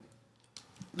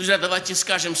Друзья, давайте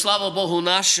скажем: слава Богу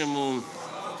нашему.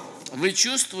 Вы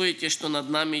чувствуете, что над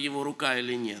нами Его рука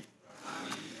или нет?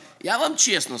 Я вам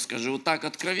честно скажу, вот так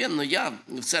откровенно, я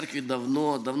в церкви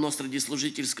давно среди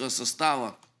служительского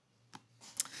состава.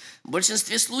 В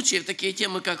большинстве случаев такие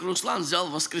темы, как Руслан взял,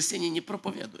 в воскресенье не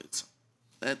проповедуется.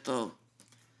 Это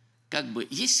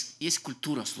есть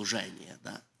культура служения,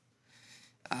 да.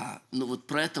 Вот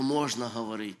про это можно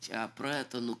говорить, а про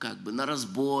это, на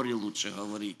разборе лучше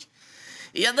говорить.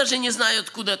 И я даже не знаю,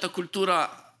 откуда эта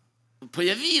культура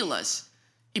появилась,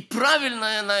 и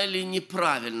правильная она или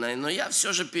неправильная, но я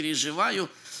все же переживаю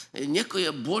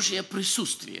некое Божье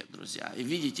присутствие, друзья. И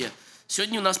видите,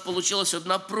 сегодня у нас получилась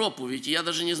одна проповедь, и я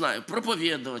даже не знаю,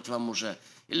 проповедовать вам уже,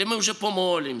 или мы уже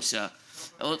помолимся.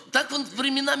 Вот так вот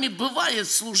временами бывает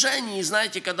в служении,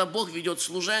 знаете, когда Бог ведет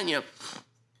служение.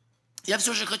 Я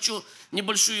все же хочу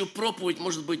небольшую проповедь,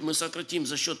 может быть, мы сократим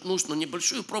за счет нужд, но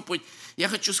небольшую проповедь я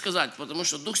хочу сказать, потому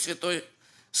что Дух Святой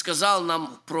сказал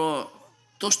нам про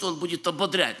то, что Он будет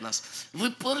ободрять нас. Вы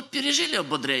пережили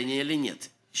ободрение или нет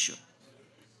еще?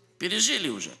 Пережили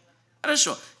уже?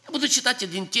 Хорошо. Я буду читать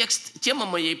один текст. Тема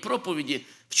моей проповеди: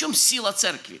 в чем сила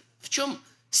церкви? В чем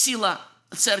сила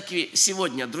церкви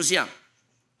сегодня, друзья?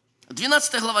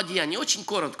 12 глава Деяний, очень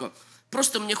коротко.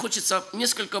 Просто мне хочется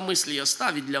несколько мыслей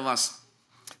оставить для вас.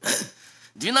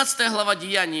 12 глава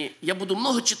Деяний. Я буду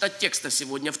много читать текста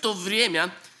сегодня. В то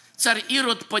время царь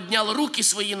Ирод поднял руки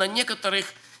свои на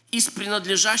некоторых из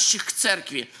принадлежащих к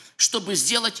церкви, чтобы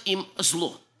сделать им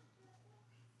зло.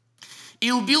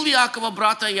 И убил Иакова,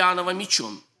 брата Иоаннова,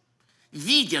 мечом.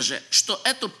 Видя же, что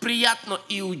это приятно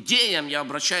иудеям, я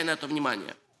обращаю на это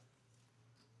внимание,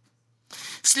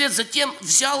 вслед за тем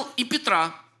взял и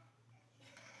Петра.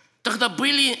 Тогда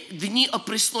были дни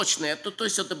опресночные, то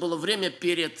есть это было время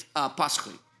перед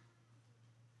Пасхой.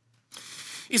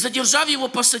 И, задержав его,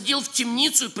 посадил в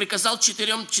темницу и приказал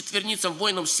 4 четверницам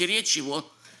воинам стеречь его,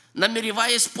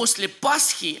 намереваясь после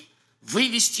Пасхи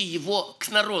вывести его к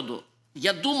народу.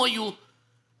 Я думаю,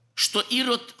 что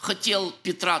Ирод хотел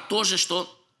Петра тоже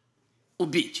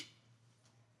убить.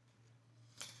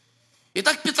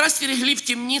 Итак, Петра стерегли в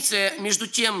темнице, между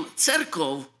тем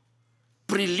церковь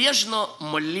прилежно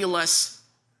молилась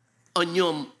о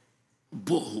нем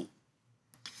Богу.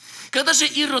 Когда же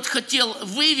Ирод хотел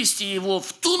вывести его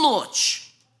в ту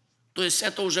ночь, то есть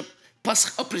это уже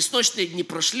пресночные дни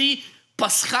прошли,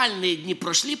 пасхальные дни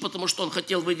прошли, потому что он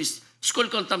хотел вывести,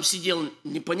 сколько он там сидел,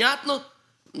 непонятно,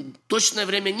 точное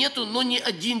время нету, но не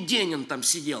один день он там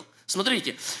сидел.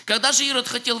 Смотрите, когда же Ирод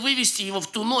хотел вывести его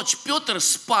в ту ночь, Петр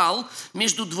спал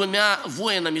между 2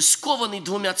 воинами, скованный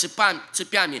 2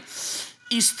 цепями,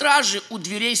 и стражи у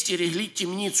дверей стерегли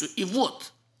темницу. И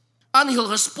вот, ангел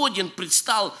Господень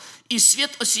предстал, и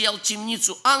свет осиял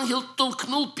темницу. Ангел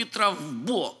толкнул Петра в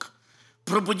бок,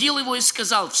 пробудил его и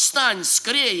сказал: «Встань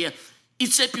скорее!» И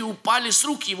цепи упали с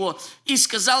рук его. И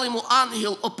сказал ему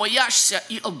ангел: «Опояшься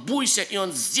и обуйся». И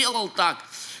он сделал так.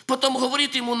 Потом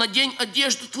говорит ему: «Надень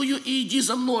одежду твою и иди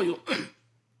за мною».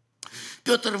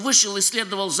 Петр вышел и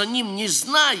следовал за ним, не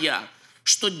зная,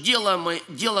 что делаемое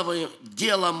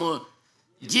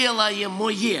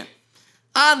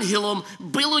ангелом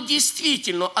было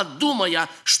действительно, думая,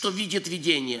 что видит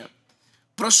видение.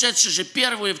 Прошедшие же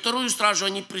 1-ю и 2-ю стражу,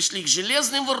 они пришли к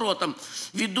железным воротам,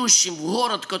 ведущим в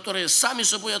город, которые сами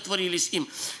собой отворились им.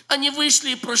 Они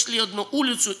вышли и прошли одну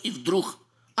улицу, и вдруг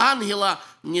ангела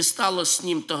не стало с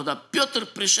ним. Тогда Петр,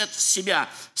 пришед в себя,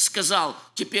 сказал: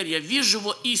 «Теперь я вижу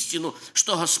воистину,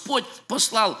 что Господь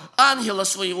послал ангела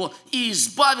своего и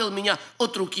избавил меня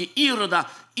от руки Ирода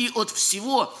и от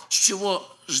всего, с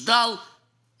чего ждал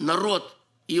народ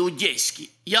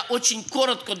иудейский». Я очень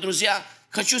коротко, друзья,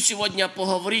 хочу сегодня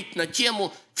поговорить на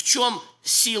тему, в чем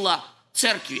сила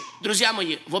церкви. Друзья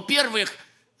мои, во-первых,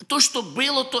 то, что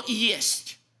было, то и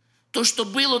есть. То, что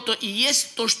было, то и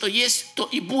есть, то, что есть, то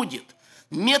и будет.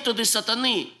 Методы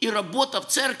сатаны и работа в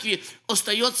церкви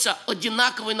остается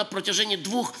одинаковой на протяжении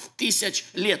 2000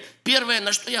 лет. Первое,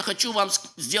 на что я хочу вам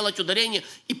сделать ударение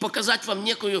и показать вам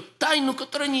некую тайну,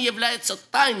 которая не является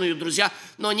тайной, друзья,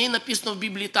 но о ней написано в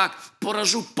Библии так: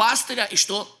 «Поражу пастыря, и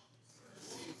что?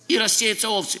 И рассеются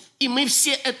овцы». И мы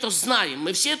все это знаем,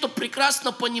 мы все это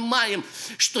прекрасно понимаем,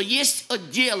 что есть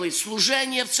отделы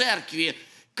служения в церкви,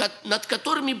 над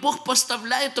которыми Бог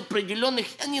поставляет определенных,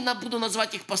 я не буду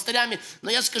назвать их пастырями,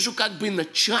 но я скажу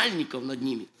начальников над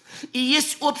ними. И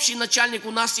есть общий начальник,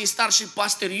 у нас есть старший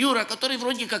пастырь Юра, который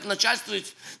вроде как начальствует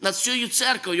над всей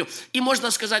церковью. И можно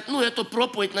сказать, эта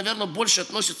проповедь, наверное, больше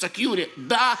относится к Юре.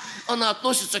 Да, она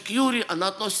относится к Юре, она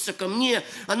относится ко мне,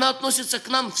 она относится к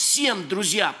нам всем,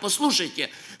 друзья.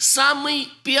 Послушайте, Самый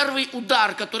первый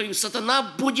удар, который сатана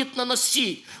будет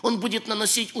наносить, он будет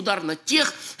наносить удар на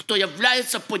тех, кто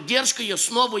является поддержкой и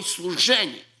основой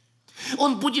служения.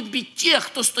 Он будет бить тех,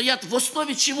 кто стоят в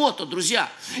основе чего-то, друзья.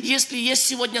 Если есть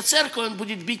сегодня церковь, он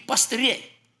будет бить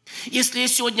пастырей. Если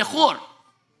есть сегодня хор,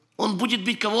 он будет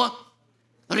бить кого?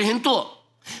 Регентов.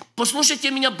 Послушайте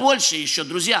меня больше еще,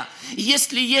 друзья.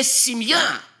 Если есть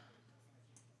семья,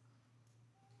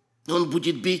 он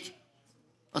будет бить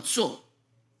отцов.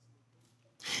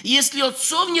 Если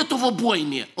отцов нету в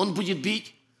обойме, он будет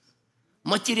бить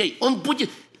матерей. Он будет...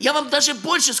 Я вам даже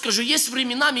больше скажу, есть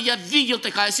временами, я видел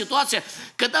такая ситуация,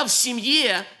 когда в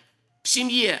семье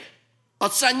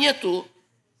отца нету,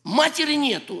 матери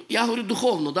нету, я говорю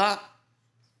духовно, да,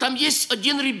 там есть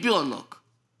один ребенок,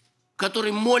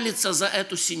 который молится за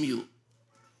эту семью.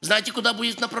 Знаете, куда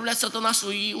будет направлять сатана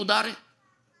свои удары?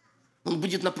 Он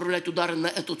будет направлять удары на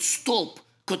этот столб,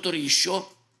 который еще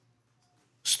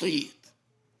стоит.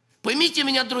 Поймите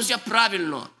меня, друзья,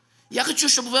 правильно. Я хочу,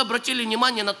 чтобы вы обратили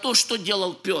внимание на то, что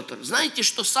делал Петр. Знаете,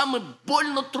 что самое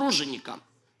больно труженикам?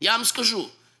 Я вам скажу,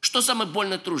 что самое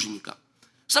больно труженикам.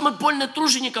 Самое больно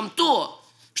труженикам то,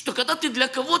 что когда ты для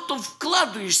кого-то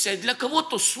вкладываешься и для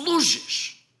кого-то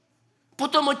служишь,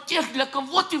 потом от тех, для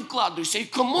кого ты вкладываешься и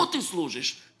кому ты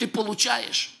служишь, ты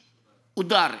получаешь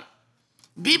удары.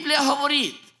 Библия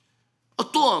говорит о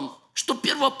том, что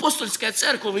первоапостольская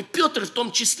церковь, и Петр в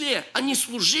том числе, они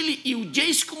служили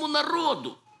иудейскому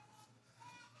народу.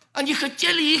 Они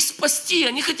хотели их спасти,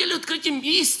 они хотели открыть им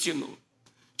истину.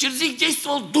 Через них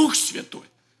действовал Дух Святой.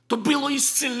 То было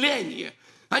исцеление.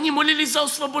 Они молились за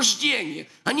освобождение.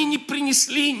 Они не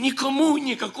принесли никому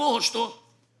никакого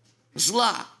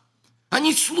зла.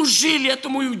 Они служили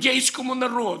этому иудейскому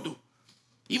народу.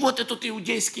 И вот этот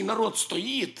иудейский народ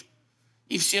стоит,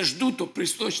 и все ждут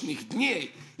опресночных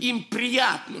дней. Им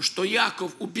приятно, что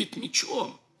Яков убит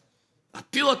мечом. А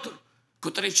Петр,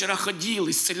 который вчера ходил,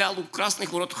 исцелял у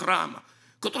красных ворот храма,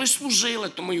 который служил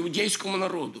этому иудейскому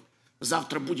народу,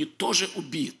 завтра будет тоже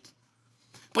убит.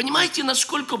 Понимаете,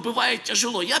 насколько бывает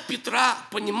тяжело? Я Петра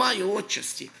понимаю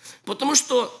отчасти, потому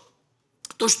что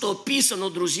то, что описано,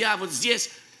 друзья, вот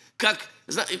здесь, как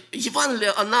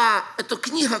Евангелие, это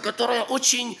книга, которая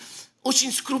очень,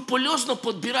 очень скрупулезно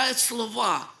подбирает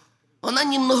слова. Она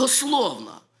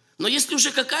немногословна. Но если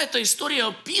уже какая-то история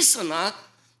описана,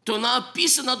 то она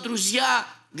описана, друзья,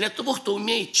 для того, кто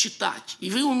умеет читать. И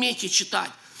вы умеете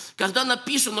читать. Когда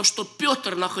написано, что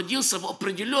Петр находился в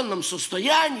определенном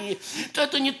состоянии, то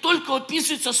это не только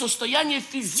описывается состояние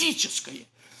физическое.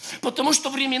 Потому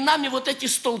что временами вот эти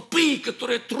столпы,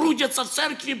 которые трудятся в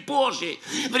Церкви Божьей,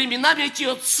 временами эти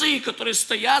отцы, которые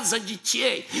стоят за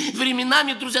детей,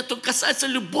 временами, друзья, это касается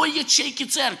любой ячейки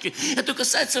церкви, это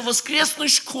касается воскресной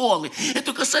школы,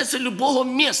 это касается любого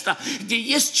места, где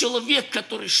есть человек,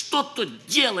 который что-то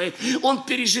делает, он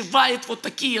переживает вот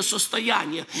такие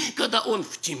состояния, когда он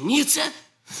в темнице,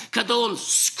 когда он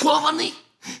скованный,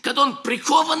 когда он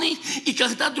прикованный, и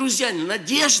когда, друзья,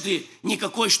 надежды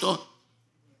никакой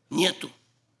нету.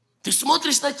 Ты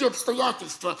смотришь на эти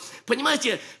обстоятельства.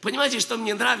 Понимаете, что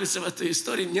мне нравится в этой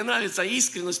истории? Мне нравится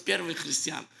искренность первых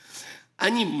христиан.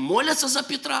 Они молятся за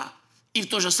Петра, и в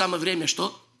то же самое время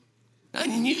что?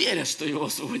 Они не верят, что его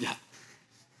освободят.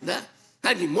 Да?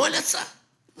 Они молятся,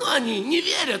 но они не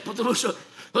верят, потому что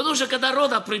когда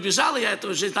Рода прибежала, я это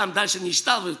уже там дальше не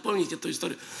читал, вы помните эту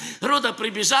историю. Рода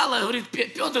прибежала, говорит,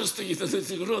 Петр стоит,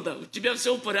 Рода, у тебя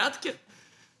все в порядке?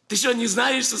 Ты что, не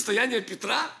знаешь состояние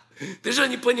Петра? Ты же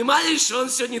не понимаешь, что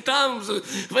он сегодня там,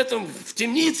 в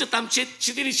темнице, там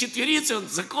 4 четверицы, он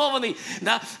закованный,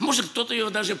 да? Может, кто-то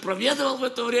его даже проведывал в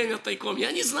это время тайком,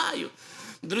 я не знаю.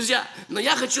 Друзья, но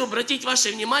я хочу обратить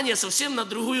ваше внимание совсем на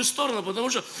другую сторону,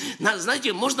 потому что,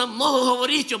 знаете, можно много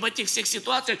говорить об этих всех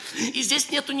ситуациях, и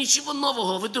здесь нету ничего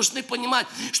нового. Вы должны понимать,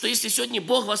 что если сегодня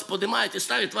Бог вас поднимает и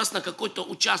ставит вас на какой-то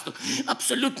участок,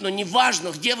 абсолютно неважно,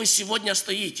 где вы сегодня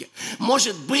стоите.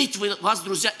 Может быть, вас,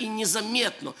 друзья, и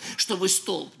незаметно, что вы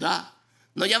столб, да?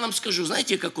 Но я вам скажу,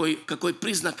 знаете, какой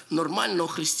признак нормального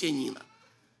христианина?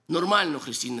 Нормального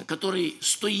христианина, который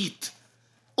стоит.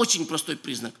 Очень простой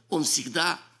признак. Он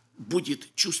всегда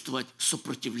будет чувствовать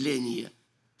сопротивление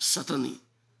сатаны.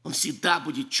 Он всегда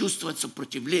будет чувствовать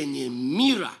сопротивление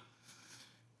мира.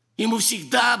 Ему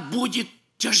всегда будет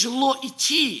тяжело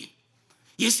идти.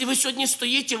 Если вы сегодня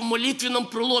стоите в молитвенном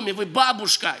проломе, вы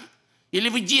бабушка или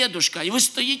вы дедушка, и вы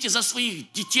стоите за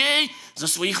своих детей, за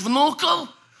своих внуков,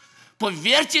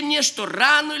 поверьте мне, что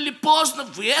рано или поздно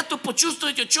вы это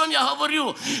почувствуете, о чем я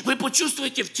говорю. Вы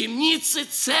почувствуете в темнице,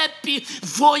 цепи,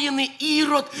 воины,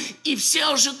 Ирод, и все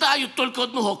ожидают только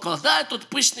одного, когда этот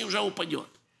пышный уже упадет.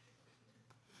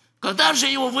 Когда же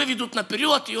его выведут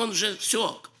наперед, и он уже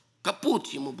все, капут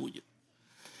ему будет.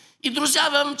 И, друзья,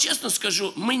 я вам честно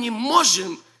скажу, мы не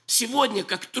можем сегодня,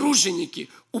 как труженики,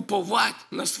 уповать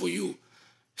на свою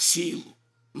силу.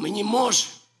 Мы не можем.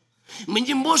 Мы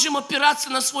не можем опираться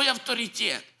на свой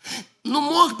авторитет. Ну,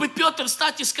 мог бы Петр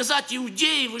встать и сказать: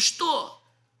 иудеи, вы что?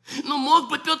 Ну, мог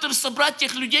бы Петр собрать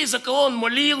тех людей, за кого он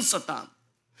молился там.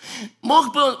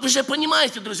 Мог бы он, вы же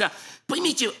понимаете, друзья,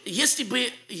 поймите, если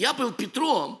бы я был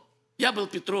Петром,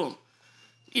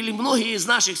 или многие из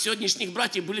наших сегодняшних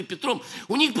братьев были Петром,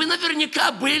 у них бы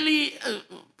наверняка были,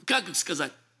 как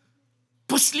сказать,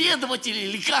 последователи,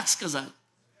 или как сказать,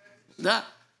 да?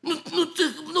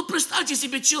 Ну, представьте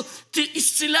себе, ты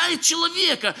исцеляешь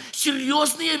человека,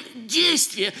 серьезные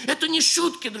действия. Это не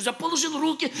шутки, друзья. Положил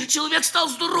руки, человек стал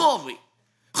здоровый.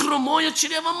 Хромой от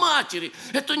чрева матери.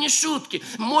 Это не шутки.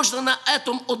 Можно на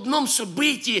этом одном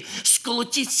событии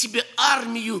сколотить себе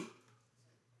армию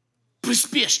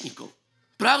приспешников.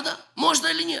 Правда? Можно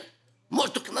или нет?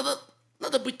 Может, только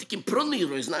надо быть таким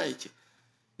пронырой, знаете.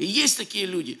 И есть такие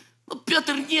люди. Но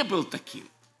Петр не был таким.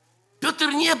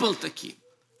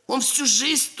 Он всю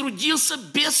жизнь трудился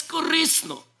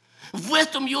бескорыстно. В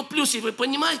этом его плюс. И вы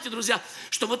понимаете, друзья,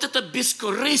 что вот эта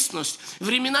бескорыстность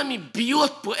временами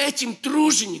бьет по этим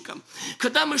труженикам.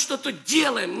 Когда мы что-то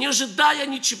делаем, не ожидая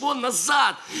ничего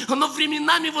назад, оно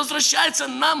временами возвращается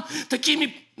нам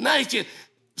такими, знаете,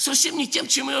 совсем не тем,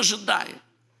 чем мы ожидаем.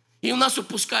 И у нас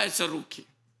опускаются руки.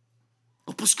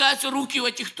 Опускаются руки у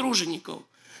этих тружеников.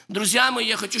 Друзья мои,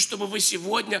 я хочу, чтобы вы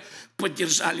сегодня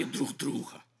поддержали друг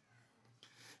друга.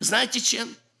 Знаете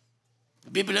чем?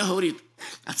 Библия говорит,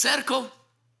 а церковь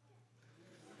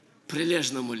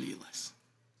прилежно молилась.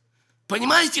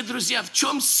 Понимаете, друзья, в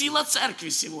чем сила церкви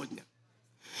сегодня?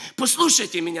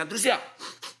 Послушайте меня, друзья.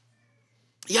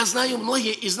 Я знаю,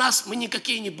 многие из нас, мы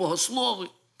никакие не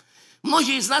богословы.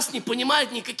 Многие из нас не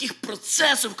понимают никаких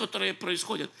процессов, которые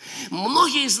происходят.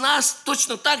 Многие из нас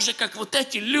точно так же, как вот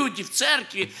эти люди в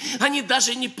церкви, они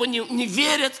даже не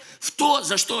верят в то,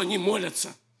 за что они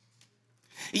молятся.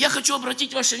 И я хочу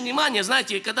обратить ваше внимание,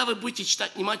 знаете, когда вы будете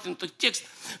читать внимательно этот текст,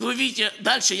 вы видите,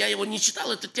 дальше я его не читал,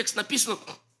 этот текст написан,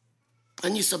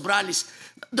 они собрались.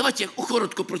 Давайте я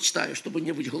коротко прочитаю, чтобы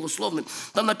не быть голословным.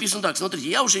 Там написано так, смотрите,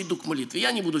 я уже иду к молитве,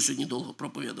 я не буду сегодня долго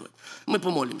проповедовать, мы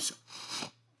помолимся.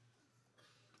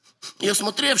 И,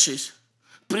 осмотревшись,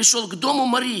 пришел к дому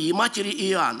Марии, матери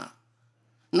Иоанна,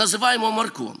 называемого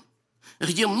Марком,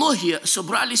 где многие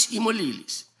собрались и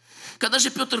молились. Когда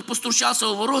же Петр постучался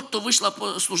у ворот, то вышла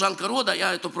служанка рода,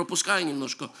 я это пропускаю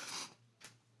немножко.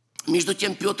 Между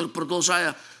тем Петр,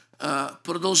 продолжал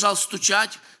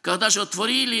стучать. Когда же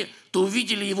отворили, то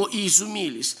увидели его и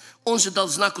изумились. Он же дал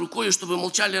знак рукой, чтобы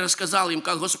молчали, рассказал им,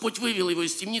 как Господь вывел его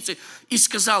из темницы и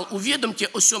сказал: уведомьте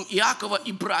о сем Иакова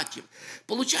и братьев.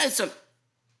 Получается,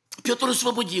 Петр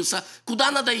освободился. Куда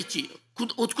надо идти?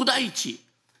 Куда идти?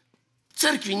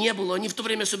 Церкви не было, они в то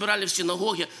время собирали в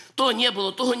синагоге. То не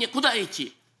было, того не. Куда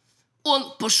идти?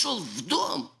 Он пошел в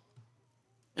дом,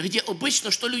 где обычно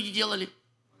что люди делали?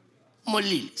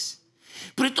 Молились.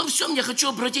 При том всем я хочу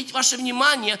обратить ваше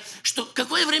внимание, что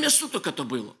какое время суток это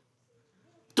было?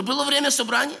 Это было время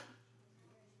собрания?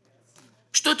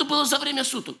 Что это было за время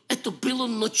суток? Это было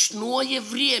ночное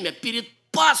время перед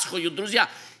Пасхою, друзья.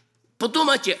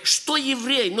 Подумайте, что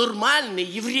еврей, нормальный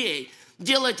еврей,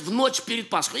 делать в ночь перед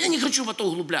Пасхой. Я не хочу в это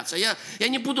углубляться. Я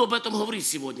не буду об этом говорить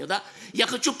сегодня. Да? Я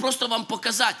хочу просто вам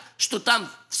показать, что там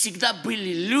всегда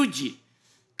были люди,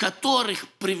 которых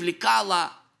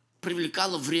привлекало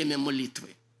время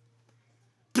молитвы.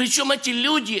 Причем эти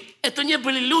люди, это не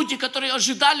были люди, которые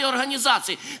ожидали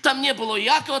организации. Там не было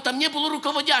Иакова, там не было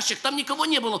руководящих, там никого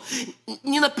не было.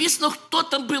 Не написано, кто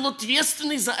там был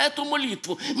ответственный за эту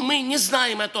молитву. Мы не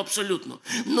знаем это абсолютно.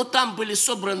 Но там были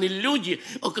собраны люди,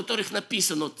 о которых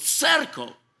написано: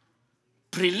 церковь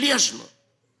прилежно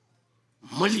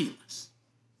молилась.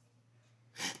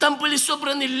 Там были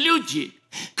собраны люди,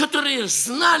 которые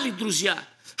знали, друзья,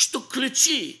 что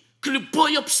ключи к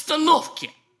любой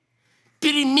обстановке,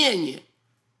 перемене,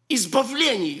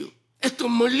 избавлению – это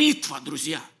молитва,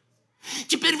 друзья.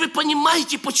 Теперь вы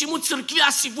понимаете, почему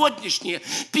церквя сегодняшние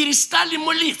перестали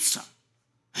молиться.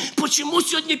 Почему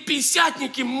сегодня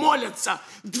пятидесятники молятся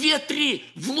 2-3,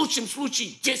 в лучшем случае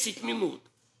 10 минут.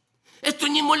 Это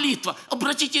не молитва.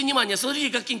 Обратите внимание,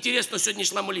 смотрите, как интересно сегодня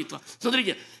шла молитва.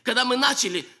 Смотрите, когда мы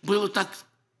начали, было так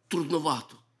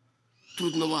трудновато.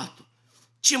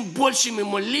 Чем больше мы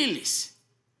молились,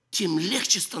 тем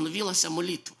легче становилась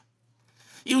молитва.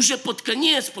 И уже под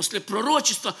конец, после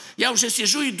пророчества, я уже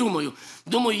сижу и думаю,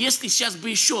 если сейчас бы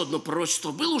еще одно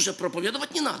пророчество было, уже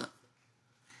проповедовать не надо.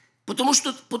 Потому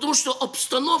что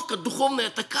обстановка духовная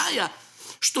такая,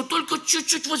 что только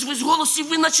чуть-чуть возвысить голос, и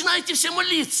вы начинаете все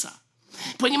молиться.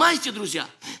 Понимаете, друзья?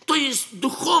 То есть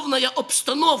духовная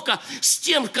обстановка с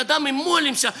тем, когда мы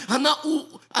молимся,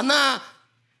 она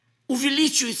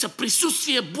увеличивается,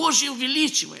 присутствие Божье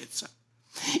увеличивается.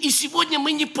 И сегодня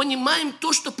мы не понимаем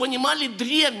то, что понимали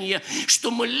древние,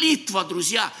 что молитва,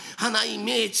 друзья, она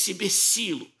имеет в себе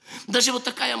силу. Даже вот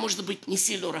такая, может быть, не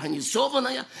сильно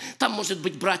организованная, там, может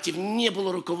быть, братьев не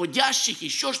было руководящих,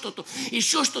 еще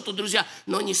что-то, друзья,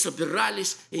 но они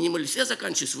собирались и не молились. Я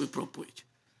заканчиваю свою проповедь.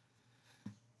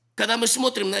 Когда мы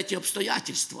смотрим на эти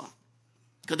обстоятельства,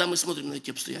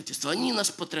 они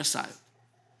нас потрясают.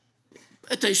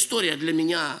 Эта история для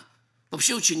меня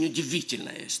вообще очень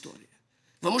удивительная история.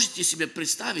 Вы можете себе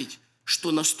представить,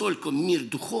 что настолько мир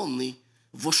духовный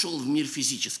вошел в мир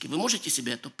физический? Вы можете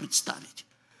себе это представить?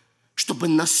 Чтобы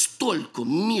настолько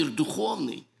мир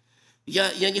духовный,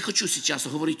 я не хочу сейчас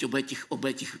говорить об этих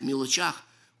мелочах,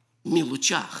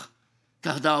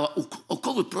 когда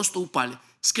оковы просто упали.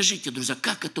 Скажите, друзья,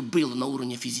 как это было на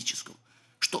уровне физическом?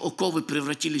 Что оковы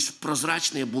превратились в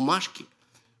прозрачные бумажки?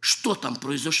 Что там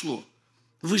произошло?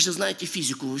 Вы же знаете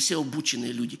физику, вы все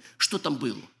обученные люди. Что там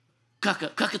было?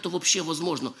 Как это вообще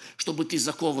возможно, чтобы ты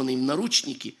закованный в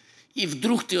наручники, и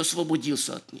вдруг ты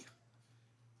освободился от них?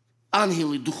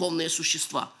 Ангелы, духовные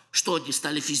существа, что они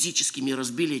стали физическими и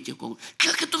разбили эти оковы?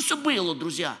 Как это все было,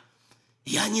 друзья?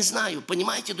 Я не знаю.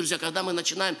 Понимаете, друзья, когда мы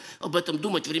начинаем об этом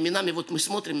думать, временами вот мы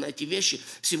смотрим на эти вещи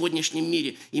в сегодняшнем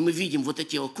мире, и мы видим вот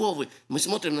эти оковы, мы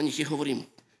смотрим на них и говорим: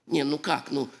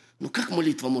 как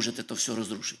молитва может это все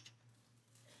разрушить?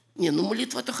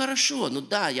 Молитва это хорошо,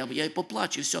 да, я и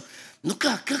поплачу, и все.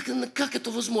 Как это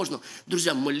возможно?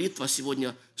 Друзья, молитва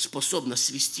сегодня способна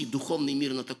свести духовный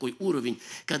мир на такой уровень,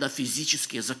 когда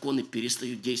физические законы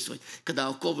перестают действовать, когда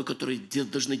оковы, которые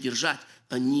должны держать,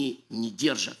 они не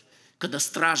держат. Когда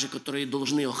стражи, которые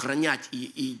должны охранять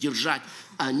и держать,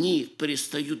 они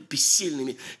перестают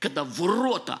бессильными. Когда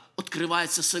ворота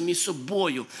открываются сами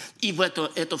собою. И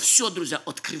это все, друзья,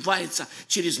 открывается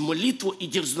через молитву и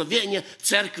дерзновение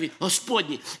церкви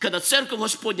Господней. Когда церковь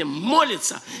Господня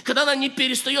молится, когда она не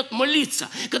перестает молиться,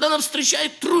 когда она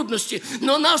встречает трудности,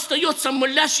 но она остается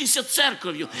молящейся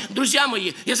церковью. Друзья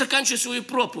мои, я заканчиваю свою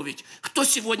проповедь. Кто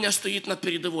сегодня стоит на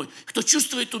передовой? Кто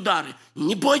чувствует удары?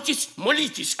 Не бойтесь,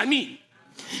 молитесь. Аминь.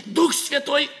 Дух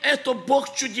Святой – это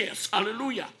Бог чудес.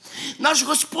 Аллилуйя. Наш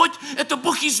Господь – это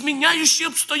Бог, изменяющий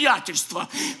обстоятельства.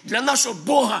 Для нашего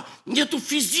Бога нету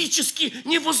физически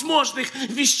невозможных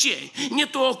вещей.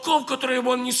 Нету оков, которые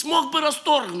бы Он не смог бы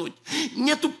расторгнуть.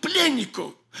 Нету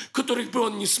пленников, которых бы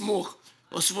Он не смог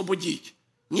освободить.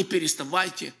 Не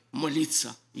переставайте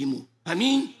молиться Ему.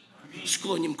 Аминь.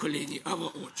 Склоним колени. Ава,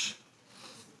 Отче.